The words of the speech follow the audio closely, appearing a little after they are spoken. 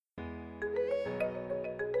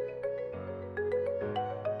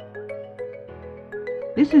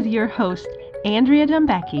This is your host, Andrea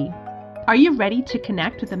Dumbecki. Are you ready to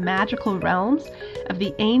connect with the magical realms of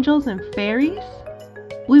the angels and fairies?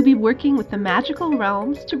 We'll be working with the magical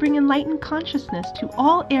realms to bring enlightened consciousness to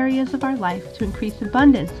all areas of our life to increase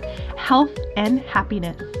abundance, health, and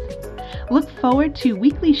happiness. Look forward to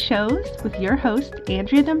weekly shows with your host,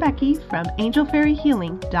 Andrea Dumbecki from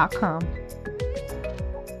angelfairyhealing.com.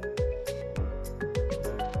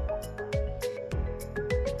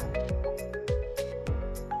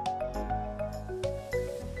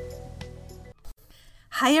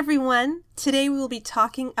 Hi everyone! Today we will be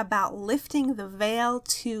talking about lifting the veil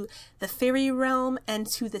to the fairy realm and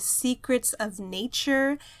to the secrets of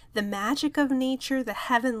nature, the magic of nature, the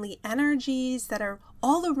heavenly energies that are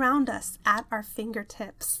all around us at our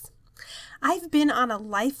fingertips. I've been on a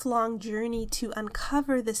lifelong journey to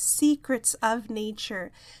uncover the secrets of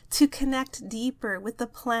nature, to connect deeper with the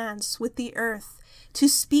plants, with the earth, to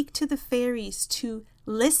speak to the fairies, to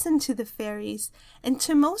listen to the fairies, and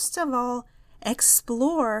to most of all,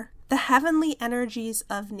 explore the heavenly energies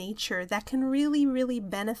of nature that can really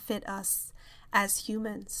benefit us as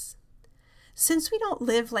humans. Since we don't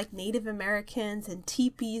live like Native Americans in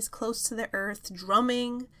teepees close to the earth,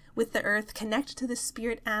 drumming with the earth, connected to the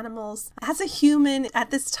spirit animals, as a human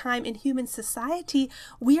at this time in human society,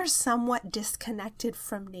 we are somewhat disconnected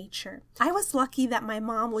from nature. I was lucky that my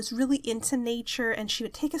mom was really into nature and she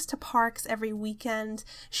would take us to parks every weekend.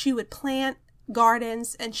 She would plant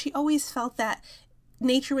gardens, and she always felt that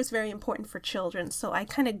nature was very important for children. So I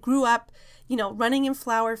kind of grew up, running in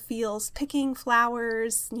flower fields, picking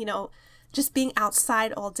flowers, just being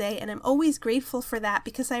outside all day. And I'm always grateful for that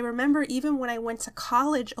because I remember even when I went to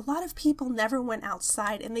college, a lot of people never went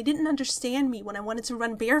outside and they didn't understand me when I wanted to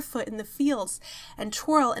run barefoot in the fields and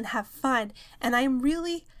twirl and have fun. And I'm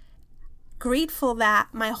really grateful that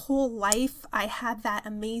my whole life I had that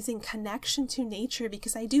amazing connection to nature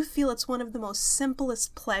because I do feel it's one of the most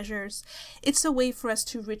simplest pleasures. It's a way for us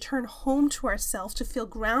to return home to ourselves, to feel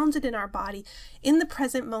grounded in our body, in the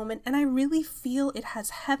present moment, and I really feel it has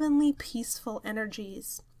heavenly, peaceful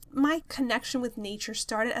energies. My connection with nature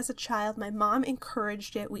started as a child. My mom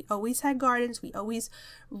encouraged it. We always had gardens. We always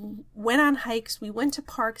went on hikes. We went to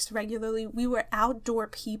parks regularly. We were outdoor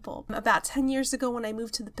people. About 10 years ago when I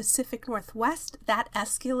moved to the Pacific Northwest, that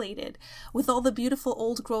escalated with all the beautiful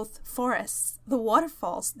old growth forests, the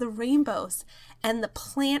waterfalls, the rainbows, and the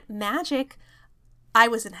plant magic. I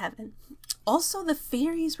was in heaven. Also, the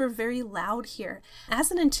fairies were very loud here. As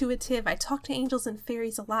an intuitive, I talk to angels and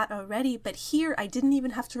fairies a lot already, but here I didn't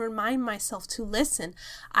even have to remind myself to listen.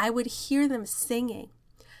 I would hear them singing.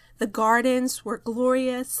 The gardens were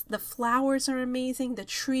glorious. The flowers are amazing. The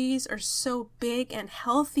trees are so big and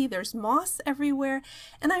healthy. There's moss everywhere,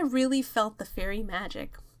 and I really felt the fairy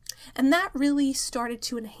magic. And that really started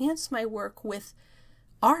to enhance my work with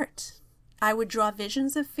art. I would draw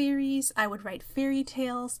visions of fairies, I would write fairy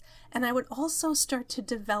tales, and I would also start to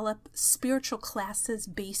develop spiritual classes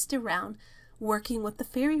based around working with the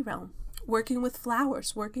fairy realm, working with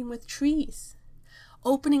flowers, working with trees,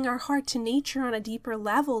 opening our heart to nature on a deeper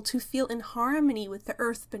level to feel in harmony with the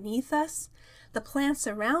earth beneath us, the plants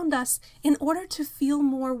around us, in order to feel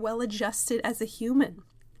more well-adjusted as a human,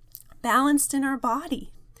 balanced in our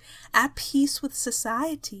body, at peace with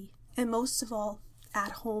society, and most of all,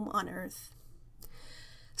 at home on earth.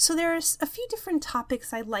 So there's a few different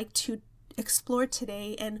topics I'd like to explore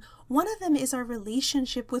today, and one of them is our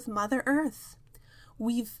relationship with Mother Earth.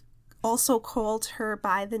 We've also called her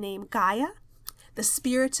by the name Gaia, the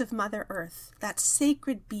spirit of Mother Earth, that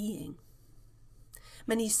sacred being.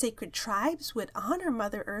 Many sacred tribes would honor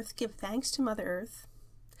Mother Earth, give thanks to Mother Earth.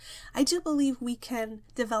 I do believe we can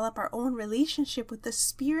develop our own relationship with the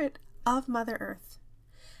spirit of Mother Earth.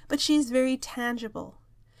 But she is very tangible.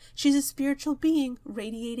 She's a spiritual being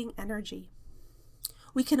radiating energy.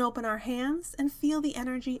 We can open our hands and feel the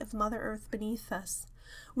energy of Mother Earth beneath us.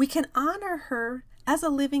 We can honor her as a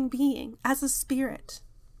living being, as a spirit.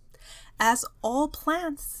 As all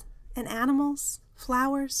plants and animals,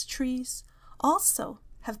 flowers, trees, also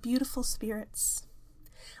have beautiful spirits.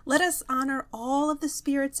 Let us honor all of the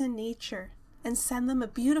spirits in nature and send them a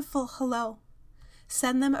beautiful hello.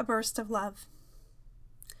 Send them a burst of love.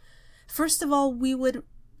 First of all, we would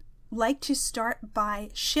like to start by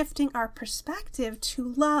shifting our perspective to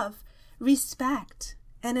love, respect,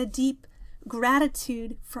 and a deep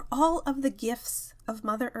gratitude for all of the gifts of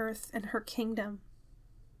Mother Earth and her kingdom.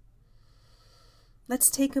 Let's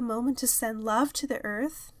take a moment to send love to the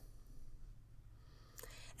earth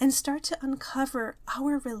and start to uncover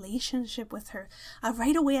our relationship with her.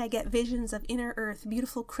 Right away I get visions of inner earth,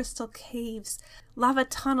 beautiful crystal caves, lava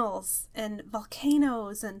tunnels, and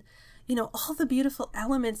volcanoes, and all the beautiful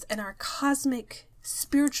elements and our cosmic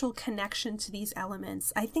spiritual connection to these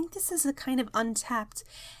elements. I think this is a kind of untapped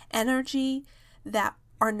energy that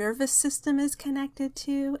our nervous system is connected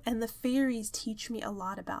to, and the fairies teach me a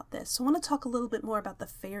lot about this. So I want to talk a little bit more about the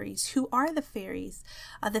fairies. Who are the fairies?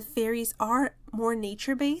 The fairies are more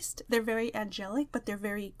nature-based. They're very angelic, but they're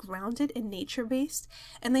very grounded and nature-based,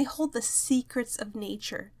 and they hold the secrets of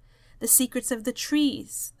nature, the secrets of the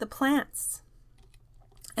trees, the plants,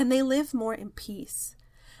 and they live more in peace.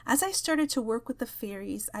 As I started to work with the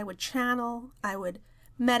fairies, I would channel, I would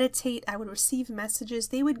meditate, I would receive messages.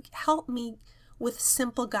 They would help me with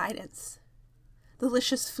simple guidance,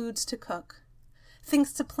 delicious foods to cook,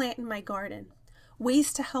 things to plant in my garden,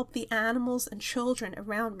 ways to help the animals and children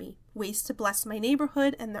around me, ways to bless my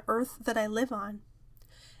neighborhood and the earth that I live on,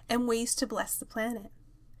 and ways to bless the planet.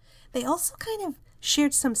 They also kind of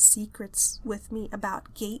shared some secrets with me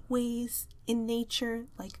about gateways in nature,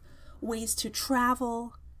 like ways to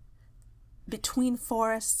travel between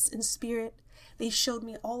forests in spirit. They showed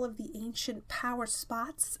me all of the ancient power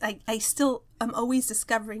spots. I still am always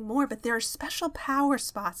discovering more, but there are special power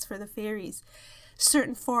spots for the fairies.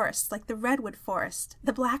 Certain forests, like the redwood forest,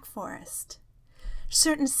 the black forest.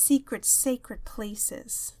 Certain secret, sacred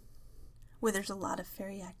places where there's a lot of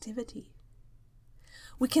fairy activity.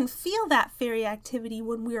 We can feel that fairy activity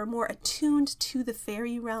when we are more attuned to the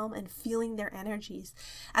fairy realm and feeling their energies.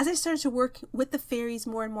 As I started to work with the fairies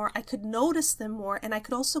more and more, I could notice them more, and I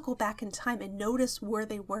could also go back in time and notice where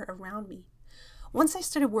they were around me. Once I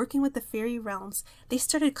started working with the fairy realms, they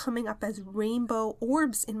started coming up as rainbow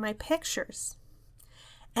orbs in my pictures.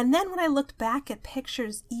 And then when I looked back at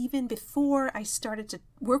pictures, even before I started to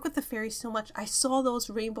work with the fairies so much, I saw those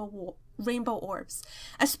rainbow orbs,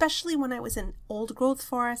 especially when I was in old growth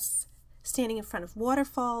forests, standing in front of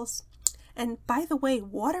waterfalls. And by the way,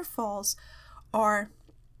 waterfalls are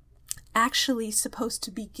actually supposed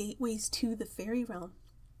to be gateways to the fairy realm.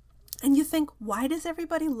 And you think, why does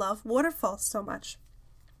everybody love waterfalls so much?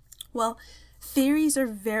 Well, fairies are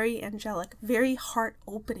very angelic, very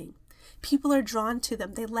heart-opening. People are drawn to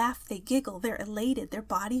them. They laugh, they giggle, they're elated, their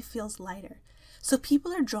body feels lighter. So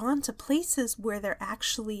people are drawn to places where there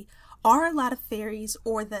actually are a lot of fairies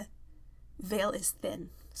or the veil is thin,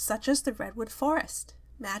 such as the redwood forest,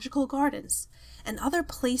 magical gardens, and other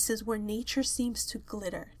places where nature seems to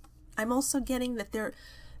glitter. I'm also getting that they're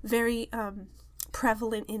very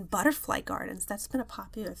prevalent in butterfly gardens. That's been a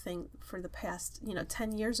popular thing for the past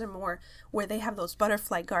 10 years or more, where they have those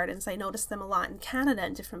butterfly gardens. I noticed them a lot in Canada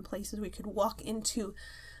and different places. We could walk into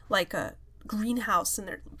like a greenhouse and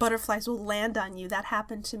their butterflies will land on you. That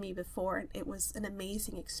happened to me before, and it was an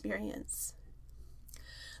amazing experience.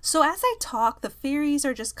 So as I talk, the fairies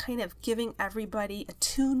are just kind of giving everybody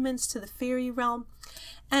attunements to the fairy realm.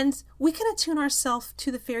 And we can attune ourselves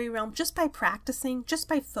to the fairy realm just by practicing, just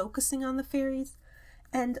by focusing on the fairies,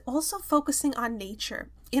 and also focusing on nature.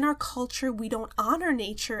 In our culture, we don't honor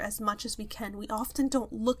nature as much as we can. We often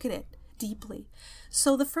don't look at it deeply.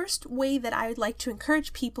 So the first way that I would like to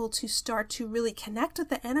encourage people to start to really connect with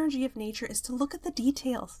the energy of nature is to look at the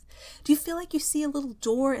details. Do you feel like you see a little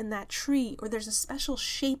door in that tree, or there's a special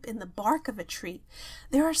shape in the bark of a tree?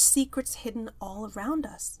 There are secrets hidden all around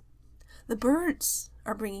us. The birds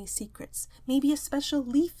are bringing secrets. Maybe a special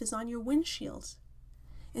leaf is on your windshield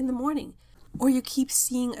in the morning, or you keep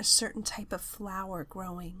seeing a certain type of flower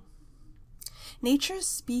growing. Nature is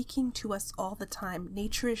speaking to us all the time.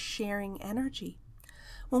 Nature is sharing energy.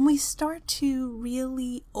 When we start to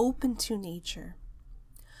really open to nature,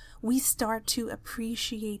 we start to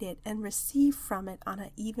appreciate it and receive from it on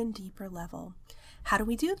an even deeper level. How do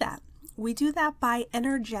we do that? We do that by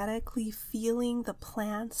energetically feeling the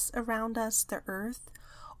plants around us, the earth,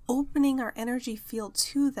 opening our energy field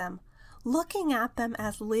to them, looking at them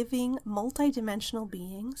as living, multidimensional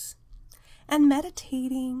beings, and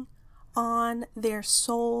meditating on their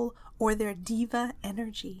soul or their diva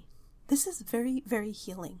energy. This is very, very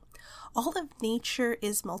healing. All of nature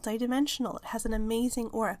is multidimensional. It has an amazing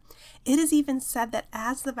aura. It is even said that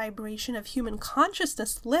as the vibration of human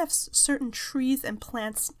consciousness lifts, certain trees and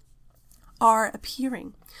plants are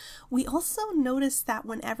appearing. We also notice that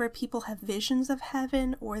whenever people have visions of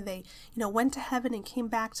heaven, or they, went to heaven and came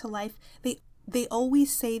back to life, they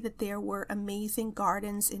always say that there were amazing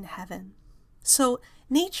gardens in heaven. So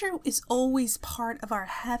nature is always part of our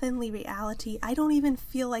heavenly reality. I don't even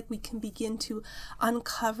feel like we can begin to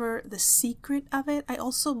uncover the secret of it. I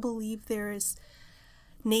also believe there is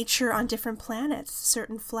nature on different planets.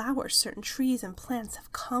 Certain flowers, certain trees and plants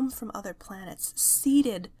have come from other planets,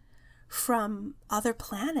 seeded from other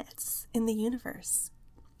planets in the universe.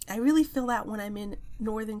 I really feel that when I'm in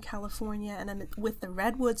Northern California and I'm with the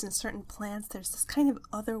redwoods and certain plants, there's this kind of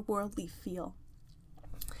otherworldly feel.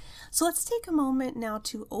 So let's take a moment now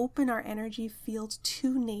to open our energy field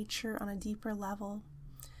to nature on a deeper level.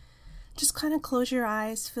 Just kind of close your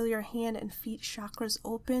eyes, feel your hand and feet chakras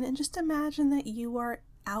open, and just imagine that you are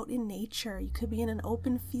out in nature. You could be in an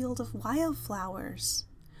open field of wildflowers,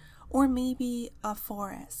 or maybe a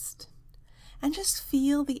forest. And just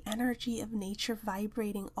feel the energy of nature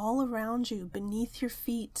vibrating all around you, beneath your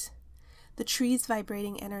feet. The trees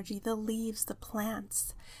vibrating energy, the leaves, the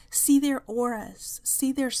plants. See their auras,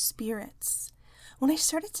 see their spirits. When I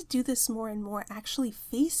started to do this more and more, actually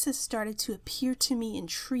faces started to appear to me in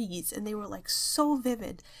trees, and they were like so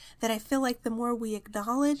vivid that I feel like the more we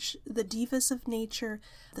acknowledge the divas of nature,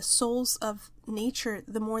 the souls of nature,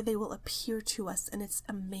 the more they will appear to us, and it's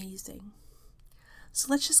amazing. So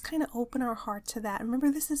let's just kind of open our heart to that. Remember,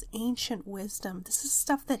 this is ancient wisdom. This is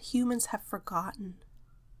stuff that humans have forgotten.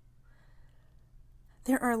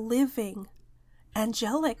 There are living,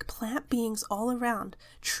 angelic plant beings all around.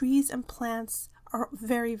 Trees and plants are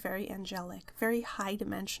very, very angelic, very high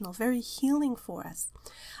dimensional, very healing for us.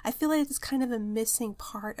 I feel like it's kind of a missing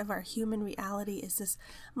part of our human reality is this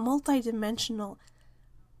multidimensional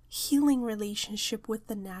healing relationship with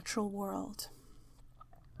the natural world.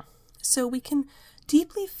 So we can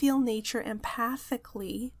deeply feel nature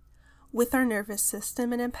empathically with our nervous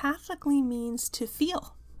system, and empathically means to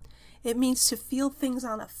feel. It means to feel things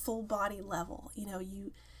on a full body level. You know,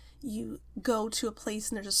 you go to a place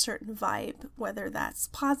and there's a certain vibe, whether that's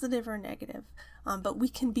positive or negative. But we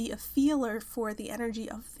can be a feeler for the energy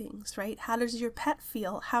of things, right? How does your pet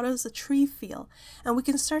feel? How does a tree feel? And we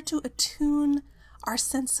can start to attune our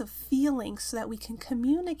sense of feeling so that we can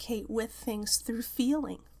communicate with things through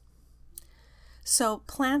feeling. So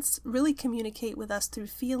plants really communicate with us through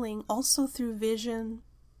feeling, also through vision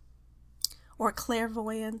or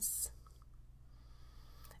clairvoyance.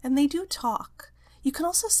 And they do talk. You can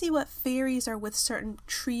also see what fairies are with certain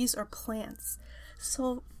trees or plants.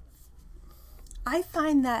 So I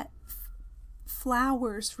find that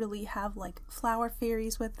flowers really have like flower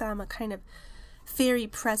fairies with them, a kind of fairy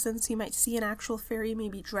presence. You might see an actual fairy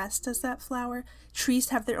maybe dressed as that flower. Trees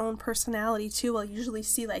have their own personality too. I'll usually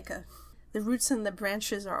see like the roots and the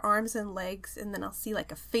branches are arms and legs, and then I'll see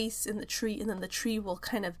like a face in the tree, and then the tree will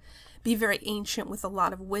kind of be very ancient with a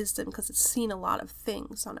lot of wisdom because it's seen a lot of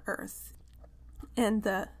things on earth. And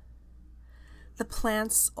the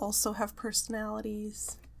plants also have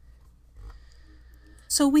personalities.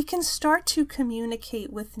 So we can start to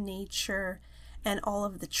communicate with nature and all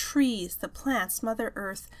of the trees, the plants, Mother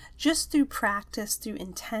Earth, just through practice, through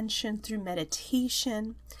intention, through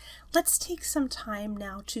meditation. Let's take some time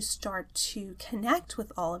now to start to connect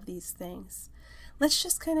with all of these things. Let's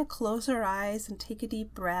just kind of close our eyes and take a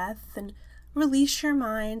deep breath and release your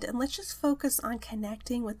mind, and let's just focus on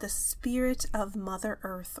connecting with the spirit of Mother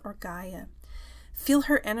Earth or Gaia. Feel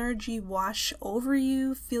her energy wash over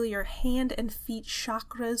you. Feel your hand and feet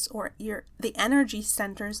chakras, or the energy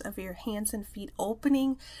centers of your hands and feet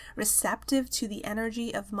opening, receptive to the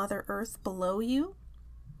energy of Mother Earth below you.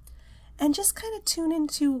 And just kind of tune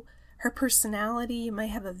into her personality. You might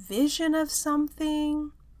have a vision of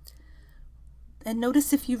something. And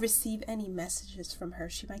notice if you receive any messages from her.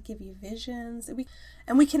 She might give you visions.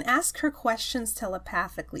 And we can ask her questions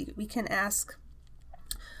telepathically. We can ask,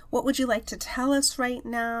 what would you like to tell us right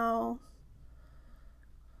now?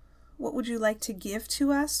 What would you like to give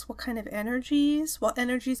to us? What kind of energies? What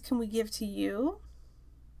energies can we give to you?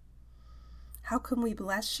 How can we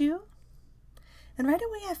bless you? And right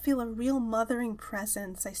away I feel a real mothering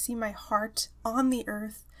presence. I see my heart on the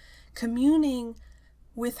earth, communing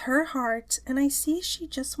with her heart, and I see she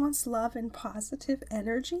just wants love and positive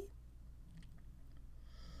energy.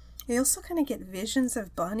 I also kind of get visions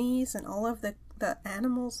of bunnies and all of the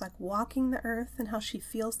animals like walking the earth and how she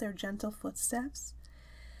feels their gentle footsteps.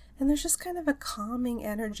 And there's just kind of a calming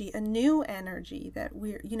energy, a new energy that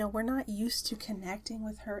we're not used to connecting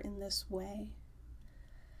with her in this way.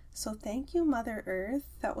 So thank you, Mother Earth.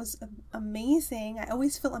 That was amazing. I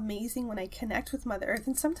always feel amazing when I connect with Mother Earth.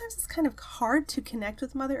 And sometimes it's kind of hard to connect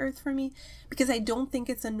with Mother Earth for me because I don't think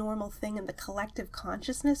it's a normal thing in the collective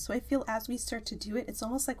consciousness. So I feel as we start to do it, it's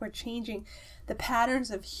almost like we're changing the patterns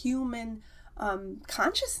of human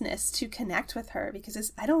consciousness to connect with her,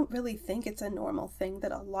 because I don't really think it's a normal thing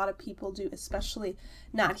that a lot of people do, especially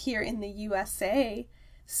not here in the USA.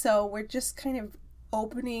 So we're just kind of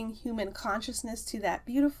opening human consciousness to that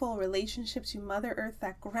beautiful relationship to Mother Earth,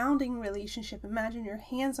 that grounding relationship. Imagine your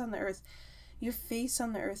hands on the earth, your face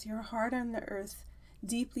on the earth, your heart on the earth,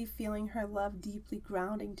 deeply feeling her love, deeply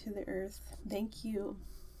grounding to the earth. Thank you.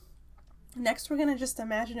 Next, we're going to just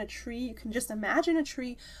imagine a tree. You can just imagine a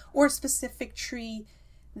tree or a specific tree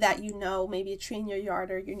that you know, maybe a tree in your yard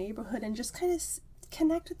or your neighborhood, and just kind of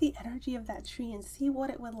connect with the energy of that tree and see what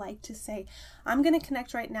it would like to say. I'm going to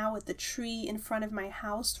connect right now with the tree in front of my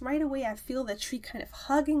house. Right away, I feel the tree kind of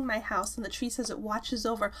hugging my house, and the tree says it watches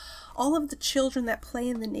over all of the children that play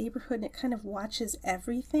in the neighborhood, and it kind of watches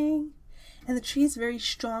everything. And the tree is very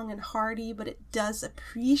strong and hardy, but it does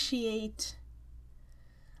appreciate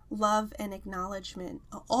love and acknowledgement.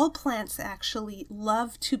 All plants actually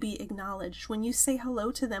love to be acknowledged. When you say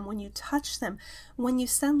hello to them, when you touch them, when you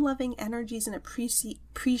send loving energies and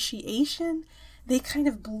appreciation, they kind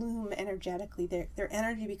of bloom energetically. Their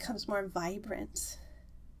energy becomes more vibrant.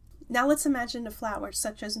 Now let's imagine a flower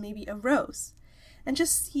such as maybe a rose, and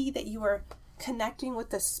just see that you are connecting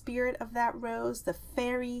with the spirit of that rose, the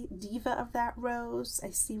fairy diva of that rose.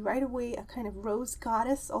 I see right away a kind of rose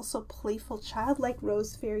goddess, also playful childlike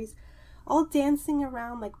rose fairies, all dancing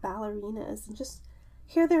around like ballerinas, and just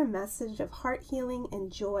hear their message of heart healing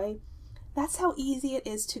and joy. That's how easy it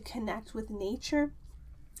is to connect with nature.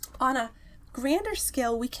 On a grander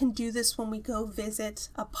scale, we can do this when we go visit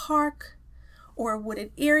a park or a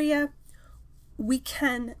wooded area. We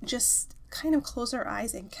can just kind of close our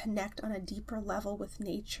eyes and connect on a deeper level with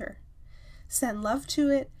nature. Send love to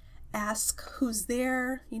it, ask who's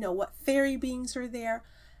there, what fairy beings are there,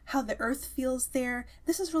 how the earth feels there.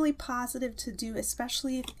 This is really positive to do,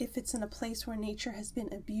 especially if it's in a place where nature has been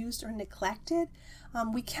abused or neglected.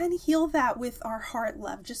 We can heal that with our heart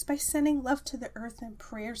love, just by sending love to the earth and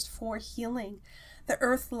prayers for healing. The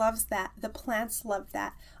earth loves that. The plants love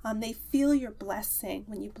that. They feel your blessing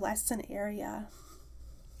when you bless an area.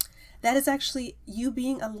 That is actually you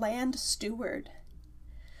being a land steward.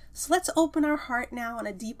 So let's open our heart now on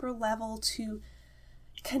a deeper level to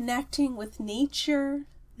connecting with nature,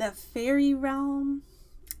 the fairy realm,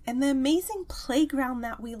 and the amazing playground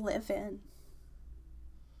that we live in.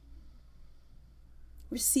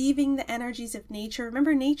 Receiving the energies of nature.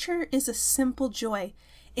 Remember, nature is a simple joy.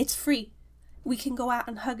 It's free. We can go out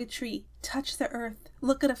and hug a tree, touch the earth,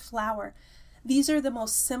 look at a flower. These are the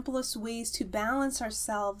most simplest ways to balance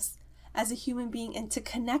ourselves as a human being and to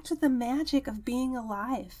connect with the magic of being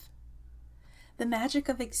alive, the magic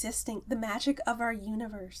of existing, the magic of our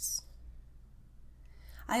universe.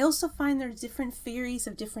 I also find there's different fairies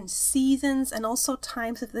of different seasons and also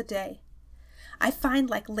times of the day. I find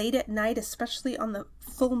like late at night, especially on the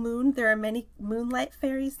full moon, there are many moonlight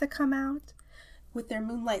fairies that come out with their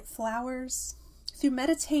moonlight flowers. Through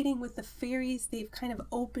meditating with the fairies, they've kind of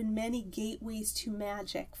opened many gateways to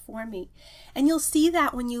magic for me. And you'll see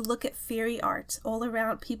that when you look at fairy art all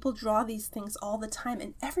around. People draw these things all the time,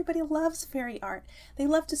 and everybody loves fairy art. They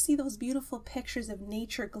love to see those beautiful pictures of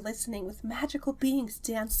nature glistening with magical beings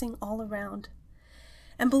dancing all around.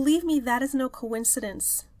 And believe me, that is no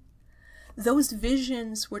coincidence. Those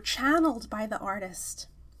visions were channeled by the artist.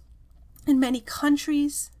 In many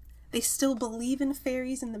countries, they still believe in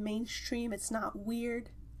fairies in the mainstream. It's not weird.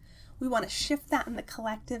 We want to shift that in the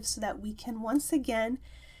collective so that we can once again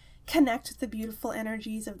connect with the beautiful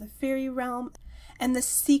energies of the fairy realm and the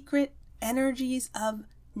secret energies of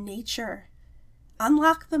nature.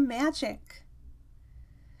 Unlock the magic.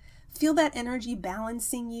 Feel that energy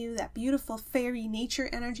balancing you, that beautiful fairy nature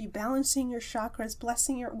energy balancing your chakras,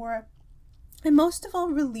 blessing your aura, and most of all,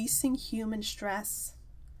 releasing human stress.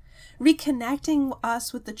 Reconnecting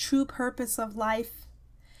us with the true purpose of life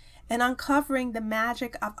and uncovering the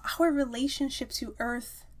magic of our relationship to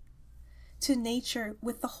earth, to nature,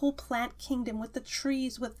 with the whole plant kingdom, with the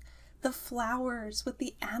trees, with the flowers, with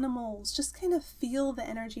the animals. Just kind of feel the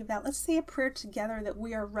energy of that. Let's say a prayer together that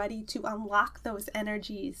we are ready to unlock those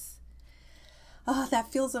energies. Oh,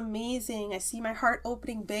 that feels amazing. I see my heart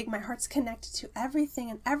opening big. My heart's connected to everything,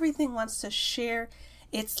 and everything wants to share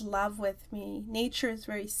its love with me. Nature is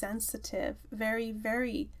very sensitive, very,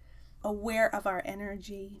 very aware of our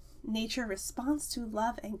energy. Nature responds to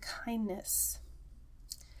love and kindness.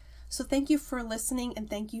 So thank you for listening, and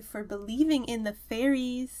thank you for believing in the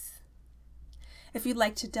fairies. If you'd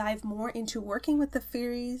like to dive more into working with the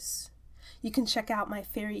fairies, you can check out my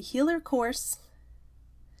Fairy Healer course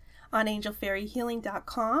on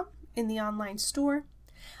angelfairyhealing.com in the online store.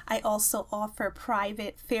 I also offer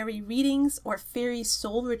private fairy readings or fairy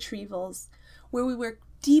soul retrievals, where we work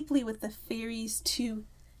deeply with the fairies to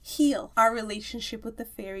heal our relationship with the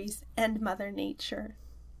fairies and Mother Nature.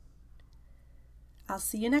 I'll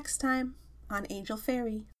see you next time on Angel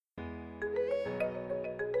Fairy.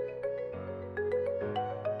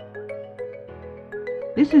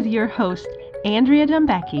 This is your host, Andrea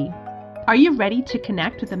Dumbecki. Are you ready to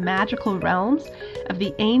connect with the magical realms of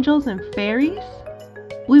the angels and fairies?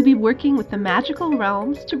 We'll be working with the magical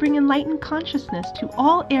realms to bring enlightened consciousness to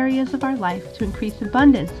all areas of our life to increase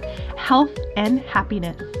abundance, health, and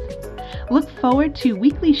happiness. Look forward to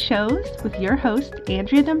weekly shows with your host,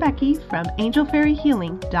 Andrea Dembecki from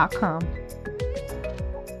AngelFairyHealing.com.